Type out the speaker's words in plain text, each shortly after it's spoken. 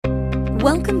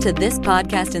Welcome to this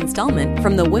podcast installment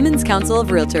from the Women's Council of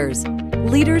Realtors.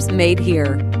 Leaders Made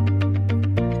Here.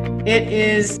 It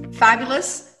is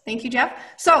fabulous. Thank you, Jeff.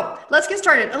 So let's get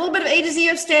started. A little bit of A to Z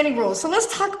of standing rules. So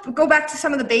let's go back to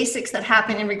some of the basics that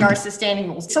happen in regards to standing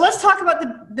rules. So let's talk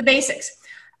about the basics.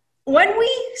 When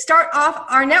we start off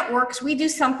our networks, we do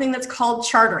something that's called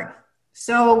chartering.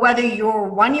 So whether you're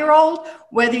 1 year old,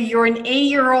 whether you're an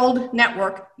 8-year-old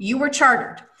network, you were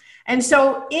chartered. And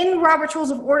so in Robert's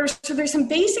Rules of Order, so there's some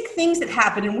basic things that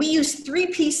happen, and we use 3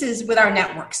 pieces with our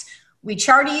networks. We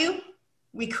charter you,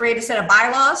 we create a set of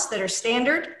bylaws that are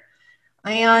standard,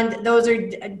 and those are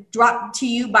dropped to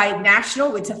you by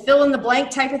national. It's a fill in the blank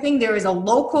type of thing. There is a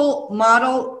local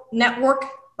model network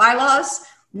bylaws.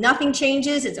 Nothing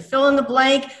changes. It's a fill in the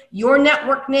blank. Your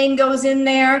network name goes in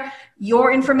there.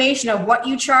 Your information of what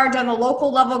you charge on the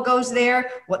local level goes there.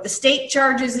 What the state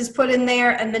charges is put in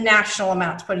there, and the national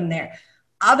amount's put in there.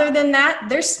 Other than that,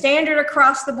 they're standard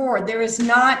across the board. There is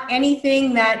not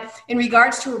anything that in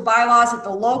regards to bylaws at the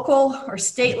local or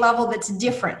state level that's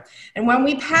different. And when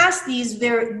we pass these,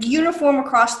 they're uniform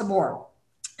across the board,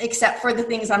 except for the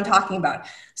things I'm talking about.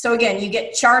 So again, you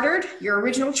get chartered, your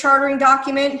original chartering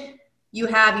document, you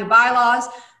have your bylaws.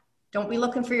 Don't be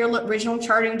looking for your original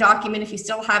chartering document. If you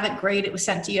still have it, great. It was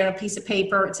sent to you on a piece of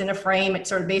paper. It's in a frame. It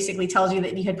sort of basically tells you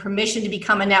that you had permission to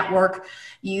become a network.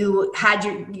 You got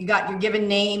your given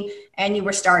name and you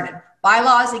were started.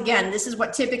 Bylaws, again, this is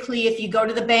what typically if you go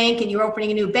to the bank and you're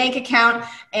opening a new bank account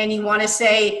and you want to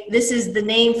say, this is the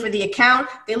name for the account,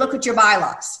 they look at your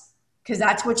bylaws because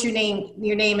that's what your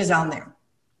name is on there.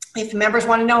 If members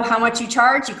want to know how much you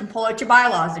charge, you can pull out your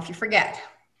bylaws if you forget.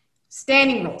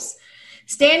 Standing rules.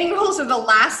 Standing rules are the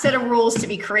last set of rules to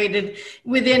be created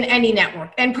within any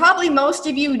network. And probably most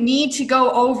of you need to go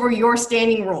over your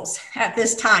standing rules at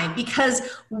this time, because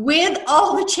with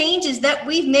all the changes that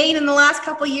we've made in the last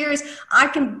couple of years, I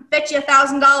can bet you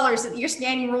 $1,000 that your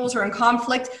standing rules are in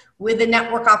conflict with the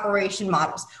network operation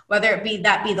models, whether it be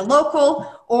the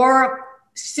local or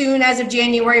soon as of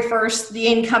January 1st, the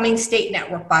incoming state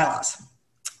network bylaws.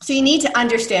 So you need to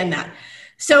understand that.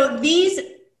 So these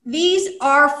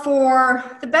are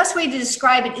for, the best way to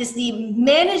describe it is the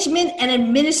management and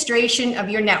administration of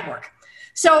your network.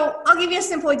 So I'll give you a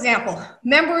simple example.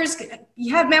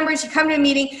 You have members, you come to a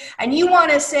meeting and you want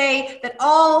to say that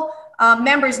all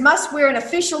members must wear an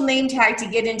official name tag to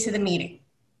get into the meeting.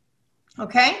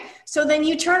 Okay? So then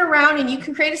you turn around and you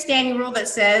can create a standing rule that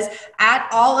says at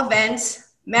all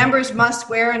events, members must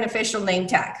wear an official name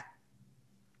tag.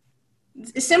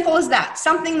 As simple as that,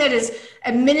 something that is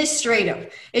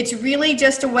administrative. It's really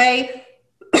just a way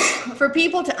for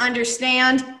people to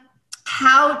understand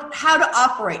how to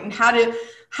operate and how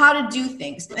to do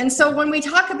things. And so when we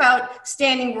talk about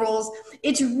standing rules,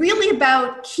 it's really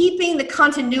about keeping the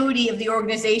continuity of the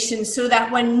organization so that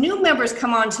when new members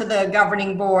come onto the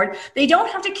governing board, they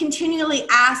don't have to continually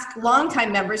ask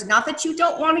longtime members, not that you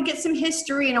don't want to get some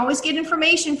history and always get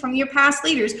information from your past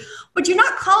leaders, but you're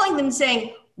not calling them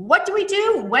saying, what do we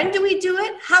do? When do we do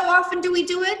it? How often do we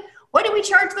do it? What do we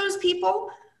charge those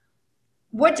people?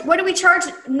 What do we charge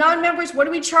non-members? What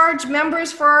do we charge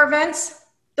members for our events?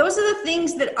 Those are the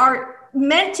things that are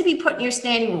meant to be put in your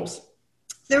standing rules.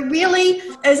 They're really,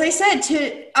 as I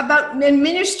said, about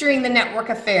administering the network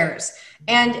affairs.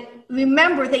 And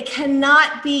remember,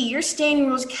 your standing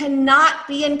rules cannot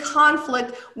be in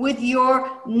conflict with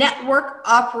your network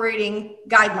operating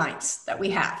guidelines that we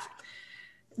have.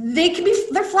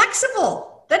 They're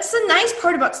flexible. That's the nice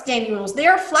part about standing rules. They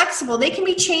are flexible. They can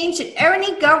be changed at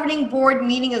any governing board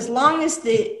meeting as long as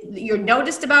you're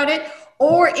noticed about it,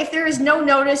 or if there is no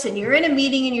notice and you're in a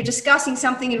meeting and you're discussing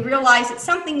something and realize that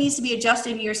something needs to be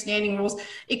adjusted in your standing rules,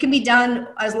 it can be done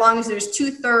as long as there's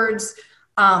 2/3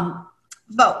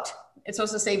 vote. It's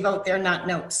supposed to say vote there, not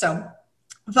note. So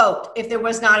vote if there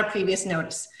was not a previous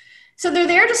notice. So they're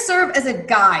there to serve as a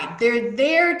guide. They're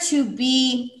there to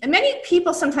be, and many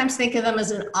people sometimes think of them as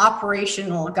an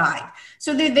operational guide.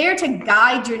 So they're there to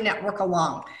guide your network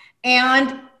along.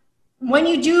 And when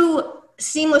you do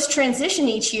seamless transition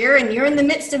each year, and you're in the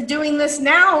midst of doing this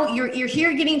now, you're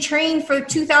here getting trained for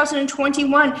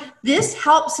 2021, this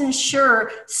helps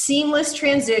ensure seamless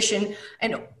transition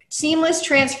and seamless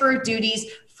transfer of duties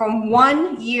from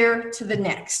one year to the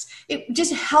next. It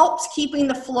just helps keeping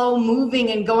the flow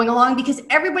moving and going along, because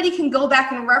everybody can go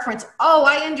back and reference, oh,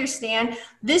 I understand,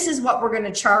 this is what we're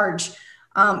going to charge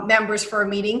members for a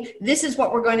meeting. This is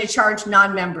what we're going to charge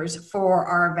non-members for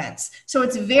our events. So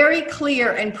it's very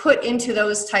clear and put into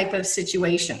those type of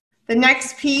situations. The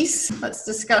next piece, let's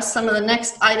discuss some of the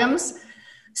next items.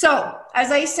 So as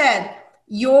I said,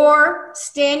 your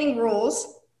standing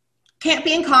rules can't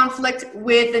be in conflict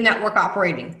with the network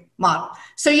operating model.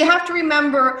 So you have to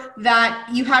remember that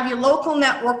you have your local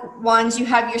network ones, you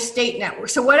have your state network.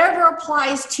 So whatever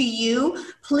applies to you,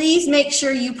 please make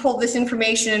sure you pull this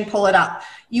information and pull it up.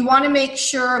 You want to make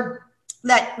sure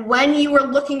that when you are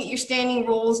looking at your standing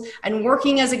rules and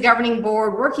working as a governing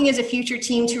board, working as a future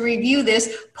team to review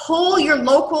this, pull your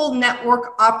local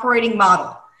network operating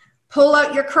model. Pull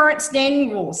out your current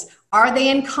standing rules. Are they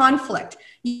in conflict?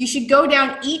 You should go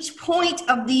down each point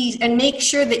of these and make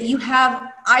sure that you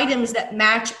have items that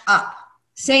match up.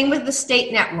 Same with the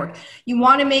state network. You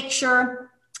want to make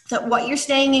sure that what you're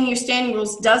saying in your standing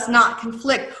rules does not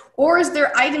conflict. Or is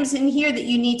there items in here that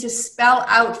you need to spell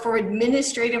out for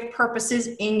administrative purposes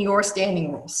in your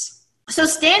standing rules? So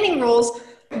standing rules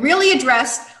really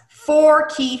address 4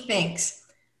 key things: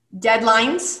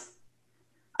 deadlines,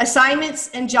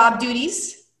 assignments and job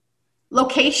duties,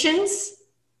 locations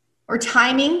or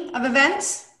timing of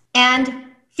events, and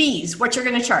fees, what you're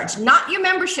going to charge. Not your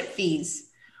membership fees.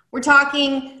 We're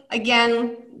talking,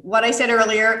 again, what I said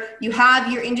earlier, you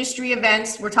have your industry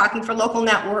events. We're talking for local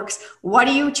networks. What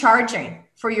are you charging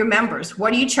for your members?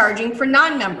 What are you charging for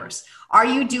non-members? Are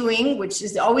you doing, which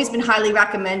has always been highly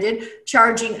recommended,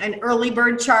 charging an early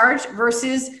bird charge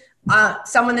versus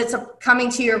someone that's coming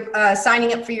to your,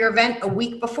 signing up for your event a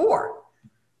week before?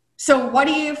 So what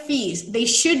are your fees? They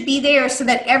should be there so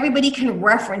that everybody can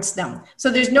reference them. So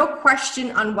there's no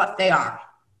question on what they are.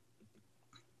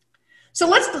 So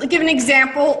let's give an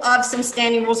example of some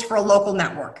standing rules for a local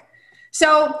network.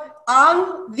 So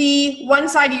on the one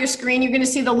side of your screen, you're going to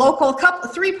see the local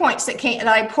 3 points that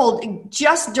I pulled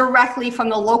just directly from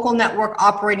the local network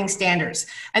operating standards.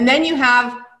 And then you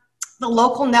have the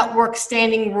local network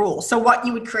standing rules. So what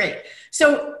you would create.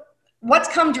 So what's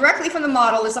come directly from the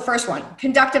model is the first one: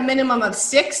 conduct a minimum of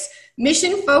 6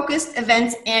 mission-focused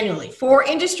events annually. 4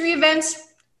 industry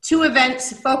events, 2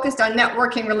 events focused on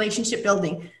networking, relationship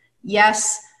building.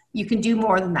 Yes, you can do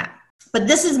more than that, but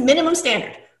this is minimum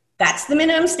standard. That's the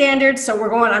minimum standard. So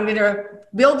I'm going to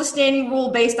build a standing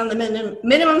rule based on the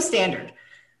minimum standard.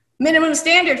 Minimum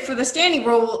standard for the standing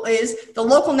rule is the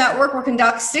local network will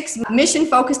conduct 6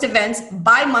 mission-focused events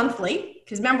bi-monthly.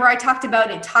 Because remember, it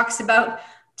talks about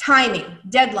timing,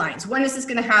 deadlines. When is this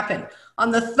going to happen?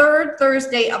 On the 3rd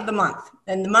Thursday of the month.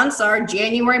 And the months are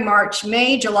January, March,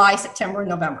 May, July, September, and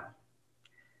November.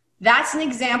 That's an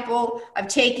example of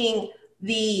taking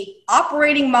the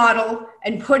operating model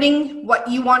and putting what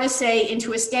you want to say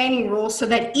into a standing rule so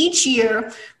that each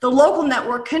year the local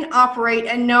network can operate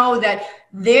and know that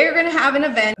they're going to have an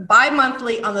event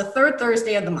bi-monthly on the 3rd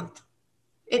Thursday of the month.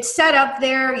 It's set up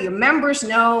there. Your members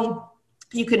know.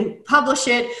 You can publish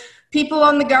it. People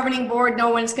on the governing board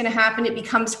know when it's going to happen. It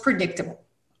becomes predictable.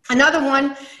 Another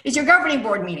one is your governing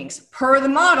board meetings. Per the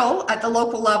model, at the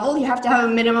local level, you have to have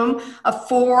a minimum of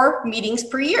 4 meetings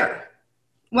per year.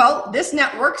 Well, this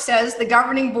network says the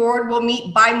governing board will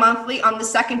meet bi-monthly on the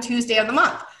 2nd Tuesday of the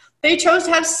month. They chose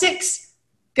to have 6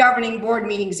 governing board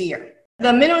meetings a year.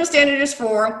 The minimum standard is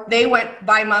 4. They went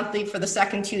bi-monthly for the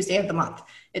 2nd Tuesday of the month.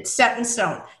 It's set in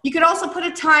stone. You could also put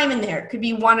a time in there. It could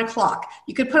be 1 o'clock.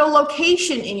 You could put a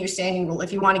location in your standing rule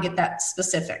if you want to get that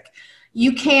specific.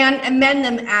 You can amend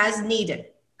them as needed,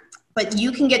 but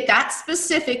you can get that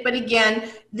specific. But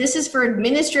again, this is for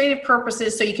administrative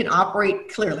purposes so you can operate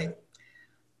clearly.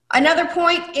 Another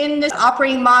point in this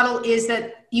operating model is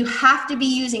that you have to be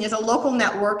using, as a local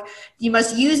network, you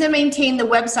must use and maintain the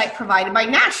website provided by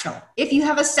National. If you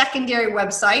have a secondary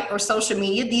website or social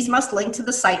media, these must link to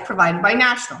the site provided by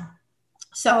National.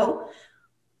 So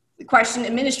the question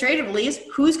administratively is,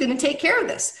 who's going to take care of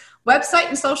this? Website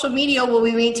and social media will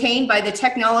be maintained by the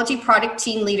technology product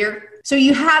team leader. So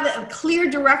you have a clear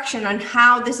direction on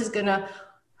how this is going to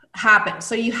happen.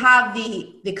 So you have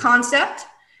the concept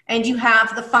and you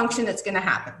have the function that's going to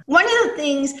happen. One of the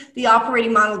things the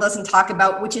operating model doesn't talk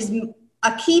about, which is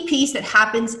a key piece that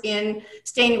happens in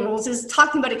standing rules, is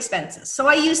talking about expenses. So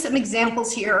I use some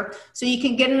examples here so you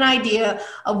can get an idea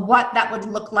of what that would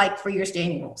look like for your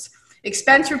standing rules.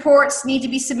 Expense reports need to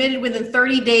be submitted within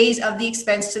 30 days of the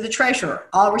expense to the treasurer.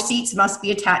 All receipts must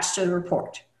be attached to the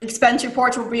report. Expense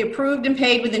reports will be approved and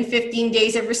paid within 15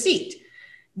 days of receipt.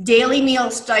 Daily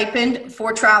meal stipend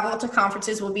for travel to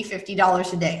conferences will be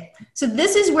 $50 a day. So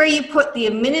this is where you put the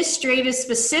administrative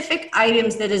specific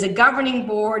items that as a governing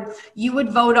board you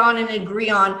would vote on and agree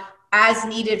on as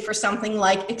needed for something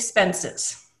like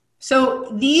expenses.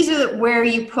 So these are where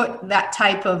you put that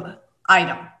type of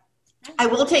item. I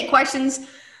will take questions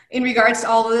in regards to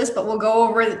all of this, but we'll go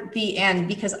over the end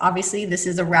because obviously this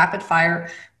is a rapid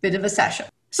fire bit of a session.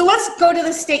 So let's go to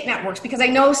the state networks, because I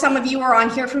know some of you are on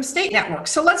here from state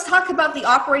networks. So let's talk about the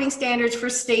operating standards for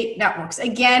state networks.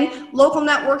 Again, local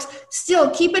networks,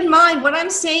 still keep in mind what I'm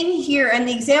saying here and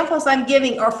the examples I'm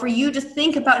giving are for you to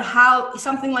think about how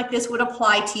something like this would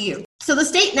apply to you. So the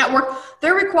state network,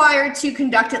 they're required to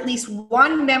conduct at least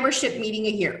one membership meeting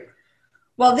a year.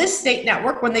 Well, this state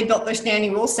network, when they built their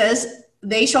standing rule, says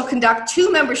they shall conduct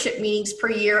 2 membership meetings per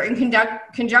year in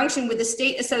conjunction with the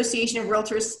State Association of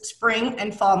Realtors spring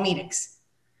and fall meetings.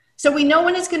 So we know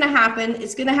when it's going to happen.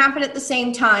 It's going to happen at the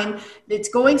same time. It's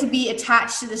going to be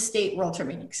attached to the state realtor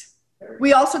meetings.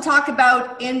 We also talk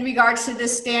about, in regards to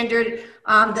this standard,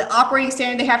 the operating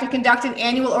standard, they have to conduct an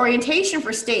annual orientation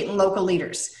for state and local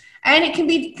leaders. And it can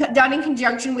be done in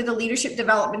conjunction with a leadership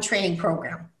development training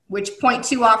program, which point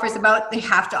 2 offers about they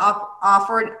have to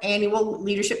offer an annual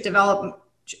leadership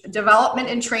development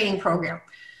and training program.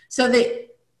 So the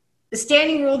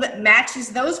standing rule that matches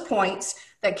those points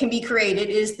that can be created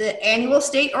is the annual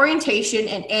state orientation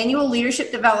and annual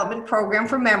leadership development program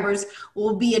for members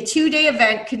will be a 2-day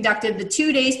event conducted the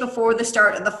 2 days before the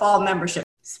start of the fall membership.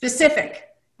 Specific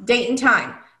date and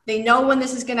time. They know when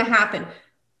this is going to happen.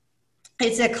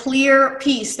 It's a clear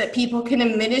piece that people can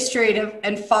administrative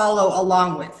and follow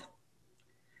along with.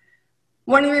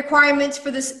 One of the requirements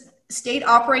for this state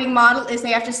operating model is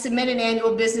they have to submit an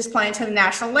annual business plan to the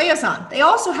national liaison. They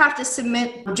also have to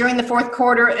submit during the 4th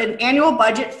quarter an annual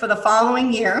budget for the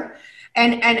following year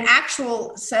and an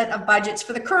actual set of budgets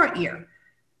for the current year.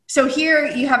 So here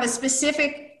you have a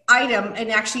specific item and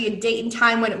actually a date and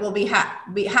time when it will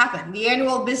happen. The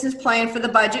annual business plan for the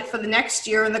budget for the next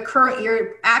year and the current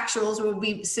year actuals will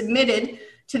be submitted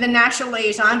to the national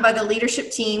liaison by the leadership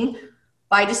team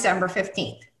by December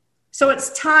 15th. So it's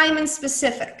time and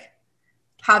specific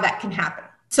how that can happen.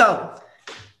 So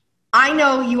I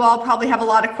know you all probably have a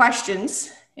lot of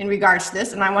questions in regards to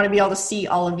this, and I want to be able to see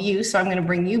all of you. So I'm going to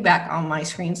bring you back on my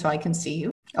screen so I can see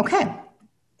you. Okay.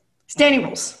 Standing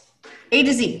rules, A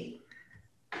to Z.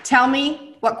 Tell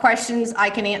me what questions I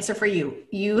can answer for you.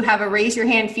 You have a raise your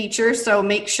hand feature, so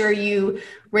make sure you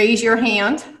raise your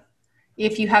hand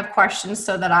if you have questions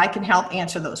so that I can help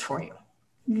answer those for you.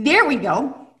 There we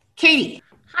go. Katie.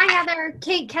 Hi, Heather.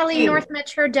 Kate Kelly, North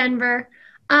Metro, Denver.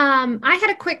 I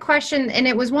had a quick question, and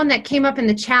it was one that came up in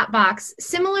the chat box.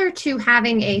 Similar to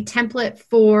having a template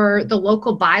for the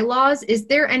local bylaws, is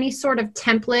there any sort of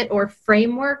template or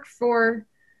framework for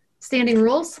standing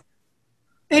rules?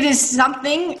 It is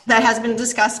something that has been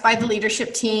discussed by the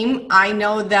leadership team. I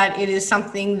know that it is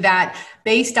something that,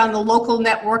 based on the local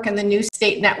network and the new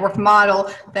state network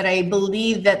model, that I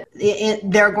believe that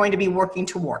they're going to be working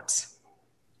towards.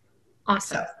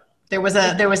 Awesome. So there was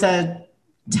a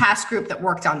task group that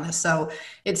worked on this. So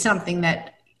it's something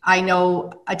that I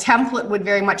know a template would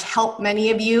very much help many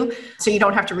of you, so you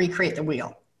don't have to recreate the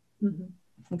wheel.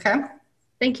 Mm-hmm. Okay.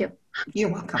 Thank you.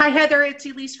 You're welcome. Hi, Heather. It's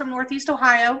Elise from Northeast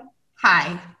Ohio.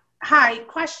 Hi. Hi.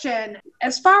 Question.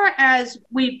 As far as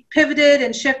we pivoted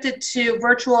and shifted to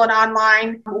virtual and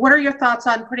online, what are your thoughts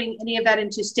on putting any of that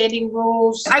into standing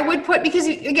rules? I would put, because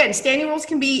again, standing rules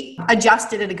can be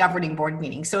adjusted at a governing board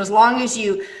meeting. So as long as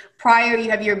you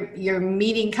have your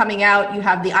meeting coming out, you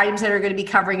have the items that are going to be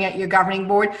covering at your governing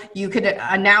board, you could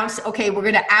announce, okay, we're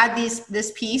going to add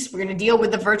this piece. We're going to deal with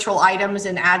the virtual items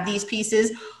and add these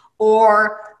pieces.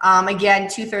 Or again,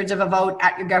 2/3 of a vote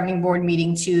at your governing board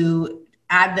meeting to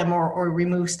add them or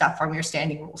remove stuff from your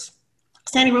standing rules.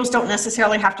 Standing rules don't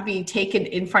necessarily have to be taken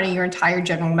in front of your entire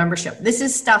general membership. This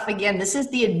is stuff, again, this is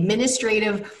the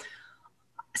administrative,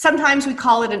 sometimes we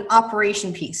call it an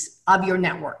operation piece of your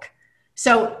network.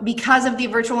 So because of the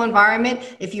virtual environment,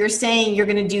 if you're saying you're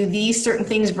going to do these certain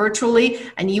things virtually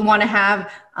and you want to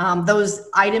have those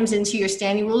items into your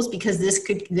standing rules, because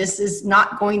this is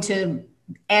not going to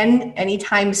end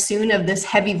anytime soon of this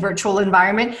heavy virtual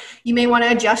environment, you may want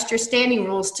to adjust your standing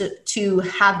rules to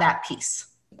have that piece.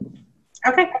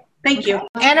 Okay, thank you.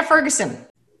 Anna Ferguson.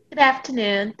 Good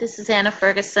afternoon. This is Anna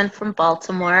Ferguson from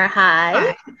Baltimore.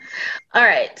 Hi. All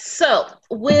right. So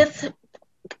with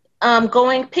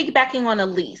piggybacking on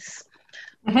Elise,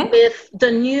 with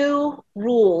the new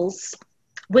rules,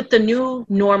 with the new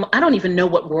normal, I don't even know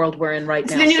what world we're in right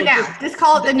now. The new now. Just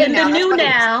call it the new now. The new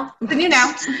now. The new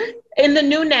now. In the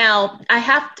new now,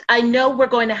 I know we're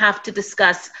going to have to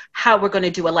discuss how we're going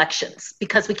to do elections,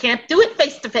 because we can't do it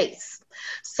face to face.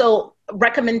 So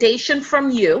recommendation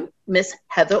from you, Miss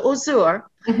Heather Ozur,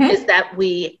 is that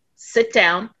we sit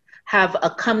down, have a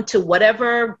come to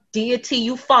whatever deity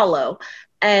you follow,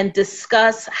 and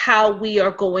discuss how we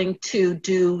are going to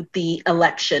do the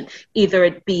election, either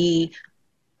it be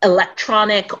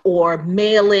electronic or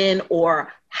mail-in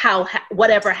or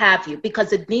whatever have you,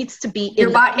 because it needs to be in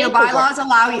your bylaws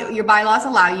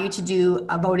allow you to do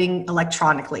voting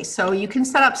electronically. So you can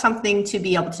set up something to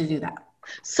be able to do that.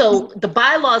 So the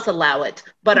bylaws allow it,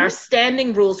 but our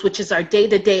standing rules, which is our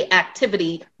day-to-day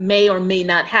activity, may or may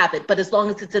not have it. But as long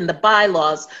as it's in the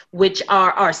bylaws, which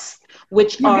are our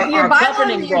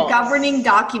governing your rules, governing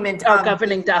document, our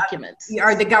governing documents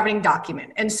are the governing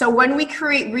document. And so when we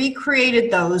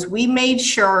recreated those, we made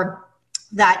sure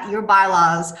that your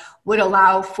bylaws would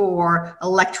allow for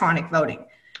electronic voting.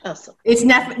 Awesome. It's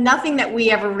nothing that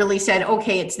we ever really said,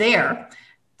 okay, it's there,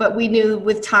 but we knew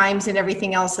with times and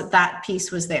everything else that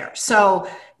piece was there. So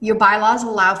your bylaws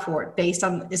allow for it based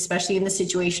on, especially in the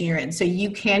situation you're in. So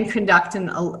you can conduct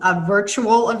a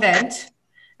virtual event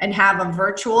and have a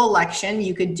virtual election.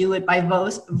 You could do it by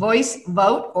voice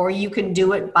vote, or you can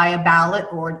do it by a ballot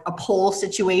or a poll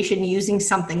situation using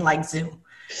something like Zoom.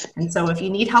 And so if you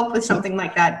need help with something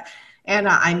like that,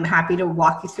 Anna, I'm happy to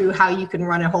walk you through how you can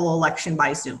run a whole election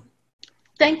by Zoom.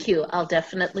 Thank you. I'll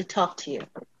definitely talk to you.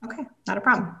 Okay, not a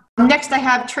problem. Next, I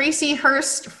have Tracy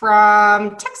Hurst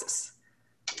from Texas.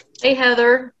 Hey,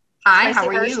 Heather. Hi, Tracy how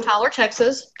are Hurst, you? Tyler,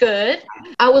 Texas. Good.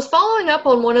 I was following up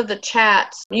on one of the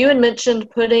chats. You had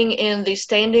mentioned putting in the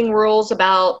standing rules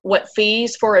about what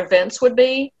fees for events would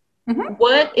be. Mm-hmm.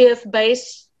 What if,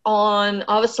 based on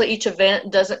obviously each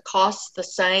event doesn't cost the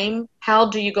same, how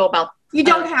do you go about You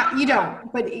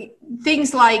don't, but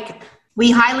things like we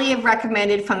highly have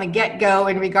recommended from the get-go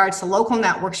in regards to local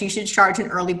networks, you should charge an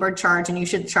early bird charge and you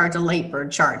should charge a late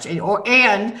bird charge.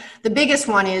 And the biggest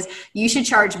one is you should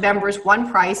charge members one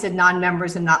price and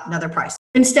non-members another price.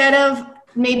 Instead of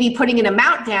maybe putting an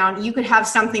amount down, you could have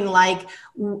something like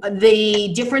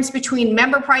the difference between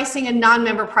member pricing and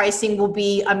non-member pricing will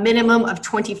be a minimum of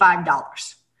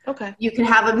 $25. Okay. You can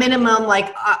have a minimum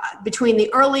like between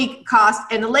the early cost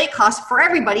and the late cost for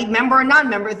everybody, member or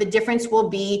non-member, the difference will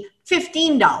be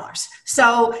 $15.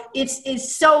 So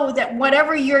it's so that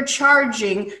whatever you're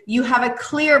charging, you have a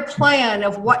clear plan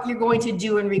of what you're going to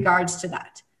do in regards to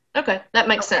that. Okay, that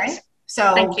makes sense.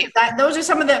 So thank you. Those are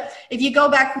some of the, if you go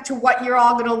back to what you're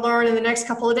all going to learn in the next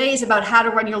couple of days about how to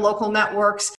run your local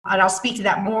networks, and I'll speak to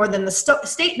that more than the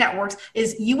state networks,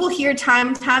 is you will hear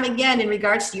time again in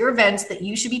regards to your events that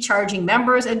you should be charging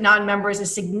members and non-members a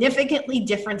significantly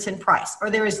difference in price, or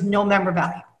there is no member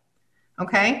value.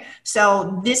 Okay,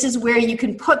 so this is where you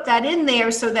can put that in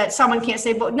there so that someone can't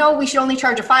say, but no, we should only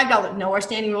charge a $5. No, our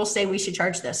standing rules say we should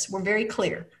charge this. We're very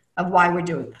clear of why we're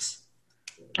doing this.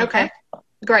 Okay.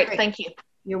 Great. Thank you.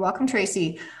 You're welcome,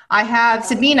 Tracy. I have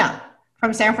Sabina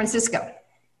from San Francisco.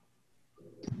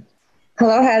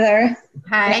 Hello, Heather.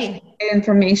 Hi.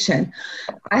 Information.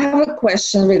 I have a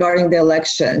question regarding the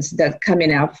elections that are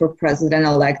coming up for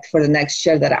president-elect for the next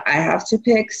year that I have to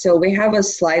pick. So we have a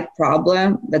slight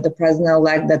problem that the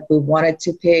president-elect that we wanted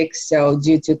to pick, so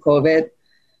due to COVID,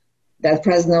 that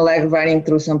president-elect running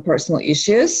through some personal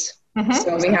issues. Mm-hmm.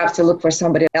 So we have to look for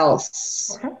somebody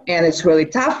else. Mm-hmm. And it's really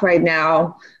tough right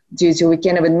now due to we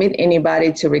can't even meet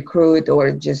anybody to recruit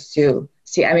or just to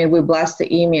see. I mean, we blast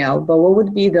the email, but what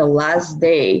would be the last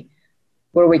day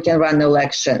where we can run the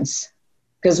elections?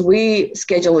 Because we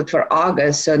scheduled it for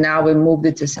August, so now we moved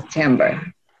it to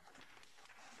September.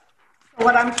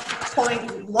 What I'm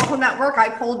pulling, local network,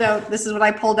 this is what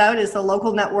I pulled out is the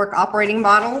local network operating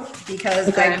model, because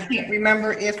I can't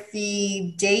remember if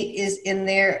the date is in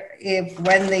there,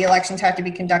 when the elections have to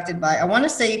be conducted by. I want to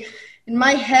say, in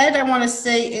my head,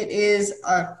 it is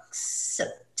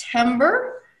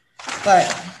September,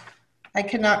 but I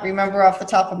cannot remember off the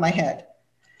top of my head.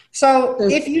 So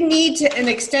if you need an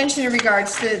extension in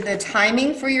regards to the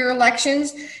timing for your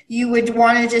elections, you would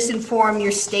want to just inform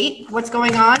your state what's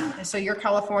going on. So you're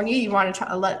California, you want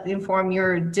to inform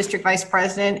your district vice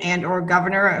president and or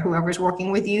governor, whoever's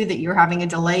working with you, that you're having a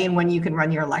delay in when you can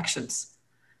run your elections.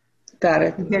 Got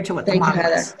it. Compared to what Thank the model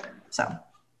you, is. So,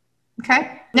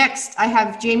 okay. Next, I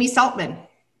have Jamie Saltman.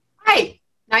 Hi.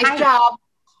 Nice job.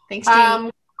 Thanks,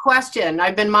 Jamie. Question.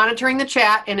 I've been monitoring the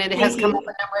chat and it has come up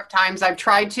a number of times. I've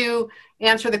tried to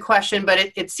answer the question,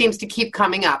 but it seems to keep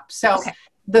coming up. So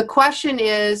the question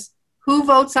is, who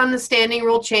votes on the standing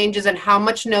rule changes and how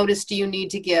much notice do you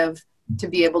need to give to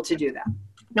be able to do that?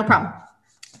 No problem.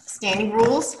 Standing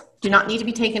rules do not need to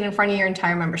be taken in front of your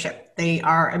entire membership. They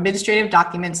are administrative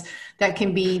documents that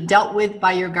can be dealt with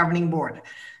by your governing board.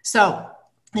 So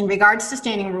in regards to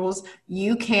standing rules,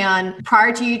 you can,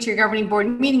 prior to your governing board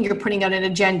meeting, you're putting out an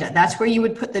agenda. That's where you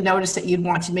would put the notice that you'd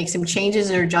want to make some changes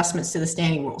or adjustments to the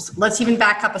standing rules. Let's even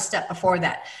back up a step before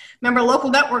that. Remember, local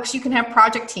networks, you can have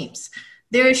project teams.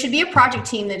 there should be a project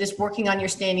team that is working on your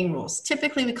standing rules.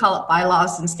 Typically, we call it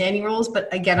bylaws and standing rules.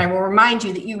 But again, I will remind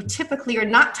you that you typically are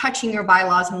not touching your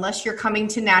bylaws unless you're coming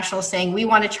to national saying, we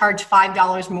want to charge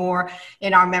 $5 more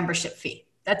in our membership fee.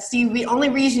 That's the only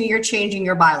reason you're changing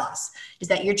your bylaws, is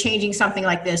that you're changing something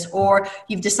like this, or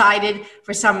you've decided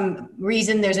for some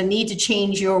reason there's a need to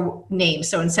change your name.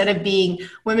 So instead of being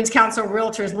Women's Council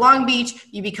Realtors Long Beach,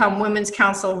 you become Women's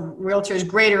Council Realtors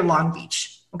Greater Long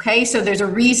Beach. Okay, so there's a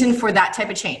reason for that type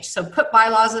of change. So put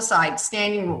bylaws aside,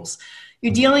 standing rules.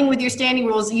 You're dealing with your standing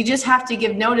rules. You just have to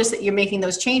give notice that you're making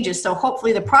those changes. So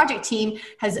hopefully the project team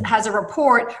has a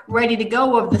report ready to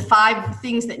go of the 5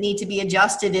 things that need to be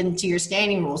adjusted into your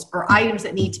standing rules or items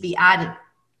that need to be added.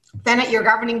 Then at your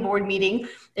governing board meeting,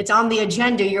 it's on the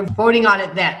agenda. You're voting on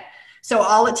it then. So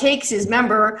all it takes is,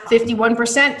 remember,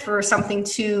 51% for something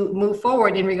to move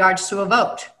forward in regards to a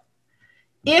vote.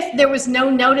 If there was no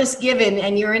notice given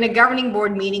and you're in a governing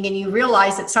board meeting and you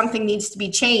realize that something needs to be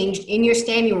changed in your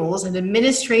standing rules, an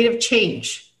administrative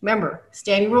change, remember,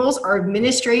 standing rules are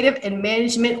administrative and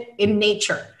management in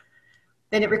nature,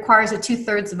 then it requires a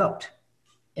 2/3 vote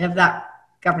of that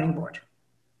governing board.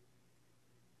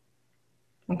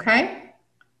 Okay?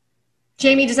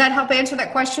 Jamie, does that help answer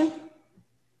that question?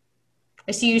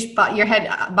 I see your head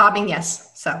bobbing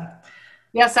yes. So.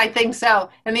 Yes, I think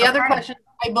so. And the other question,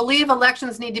 I believe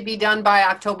elections need to be done by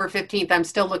October 15th. I'm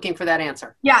still looking for that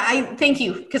answer. Yeah, thank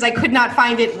you, because I could not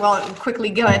find it while quickly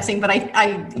glancing, but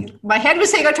my head was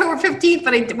saying October 15th,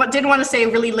 but I didn't want to say a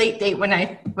really late date when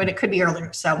it could be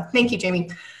earlier. So thank you,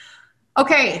 Jamie.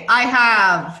 Okay, I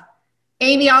have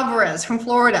Amy Alvarez from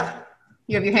Florida.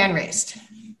 You have your hand raised.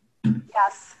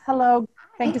 Yes. Hello.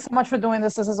 Thank you so much for doing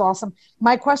this. This is awesome.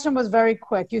 My question was very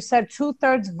quick. You said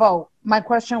 2/3 vote. My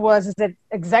question was, is it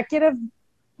executive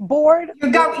board?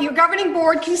 Your governing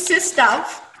board consists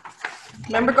of,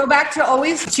 remember, go back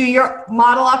to your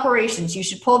model operations. You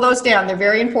should pull those down. They're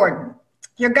very important.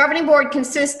 Your governing board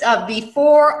consists of the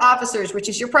 4 officers, which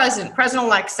is your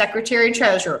president-elect, secretary, and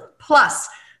treasurer, plus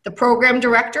the program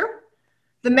director,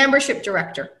 the membership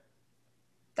director.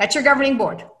 That's your governing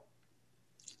board.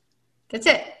 That's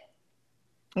it.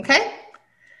 Okay?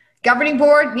 Governing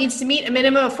board needs to meet a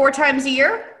minimum of 4 times a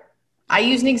year. I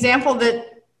use an example that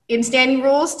in standing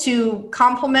rules to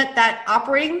complement that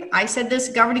operating. I said this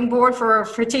governing board for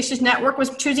Fictitious Network was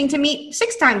choosing to meet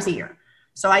 6 times a year.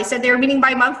 So I said they were meeting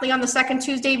bi-monthly on the 2nd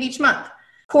Tuesday of each month.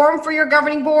 Quorum for your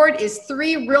governing board is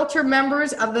 3 realtor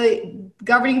members of the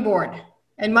governing board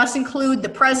and must include the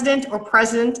president or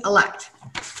president-elect.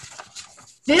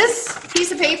 This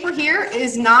piece of paper here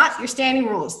is not your standing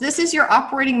rules. This is your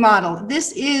operating model.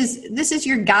 This is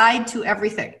your guide to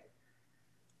everything.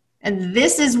 And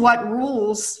this is what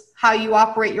rules how you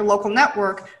operate your local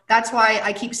network. That's why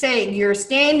I keep saying your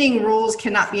standing rules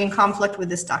cannot be in conflict with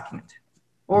this document.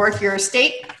 Or if you're a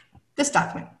state, this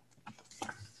document.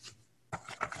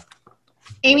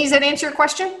 Amy, does that answer your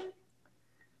question?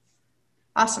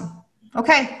 Awesome.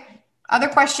 Okay. Other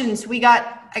questions?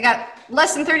 I got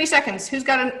less than 30 seconds. Who's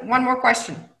got one more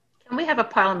question? Can we have a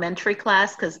parliamentary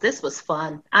class? Because this was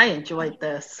fun. I enjoyed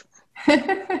this.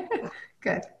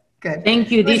 Good. Thank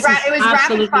you. This is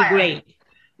absolutely great.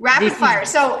 Rapid fire.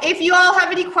 So if you all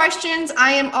have any questions,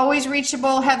 I am always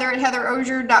reachable,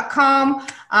 heather@heatherosier.com.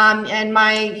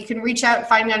 And you can reach out,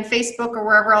 find me on Facebook or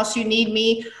wherever else you need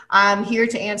me. I'm here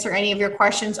to answer any of your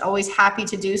questions. Always happy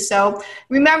to do so.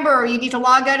 Remember, you need to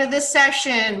log out of this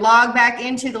session, log back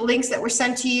into the links that were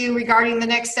sent to you regarding the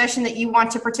next session that you want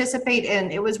to participate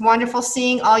in. It was wonderful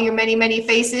seeing all your many, many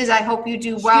faces. I hope you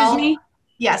do well. Excuse me?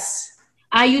 Yes.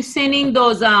 Are you sending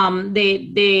those,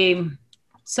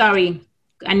 sorry,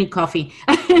 I need coffee.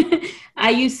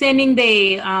 Are you sending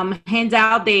the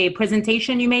handout, the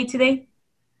presentation you made today?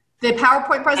 The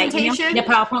PowerPoint presentation? The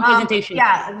PowerPoint presentation.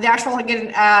 Yeah, the actual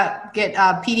get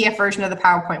a PDF version of the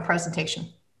PowerPoint presentation.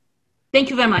 Thank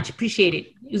you very much. Appreciate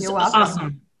it. You're welcome.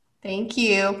 Awesome. Thank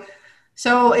you.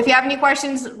 So if you have any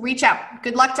questions, reach out.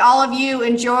 Good luck to all of you.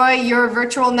 Enjoy your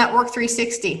virtual Network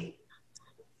 360.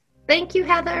 Thank you,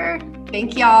 Heather.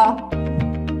 Thank y'all.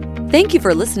 Thank you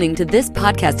for listening to this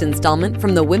podcast installment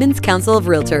from the Women's Council of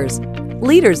Realtors.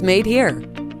 Leaders Made Here.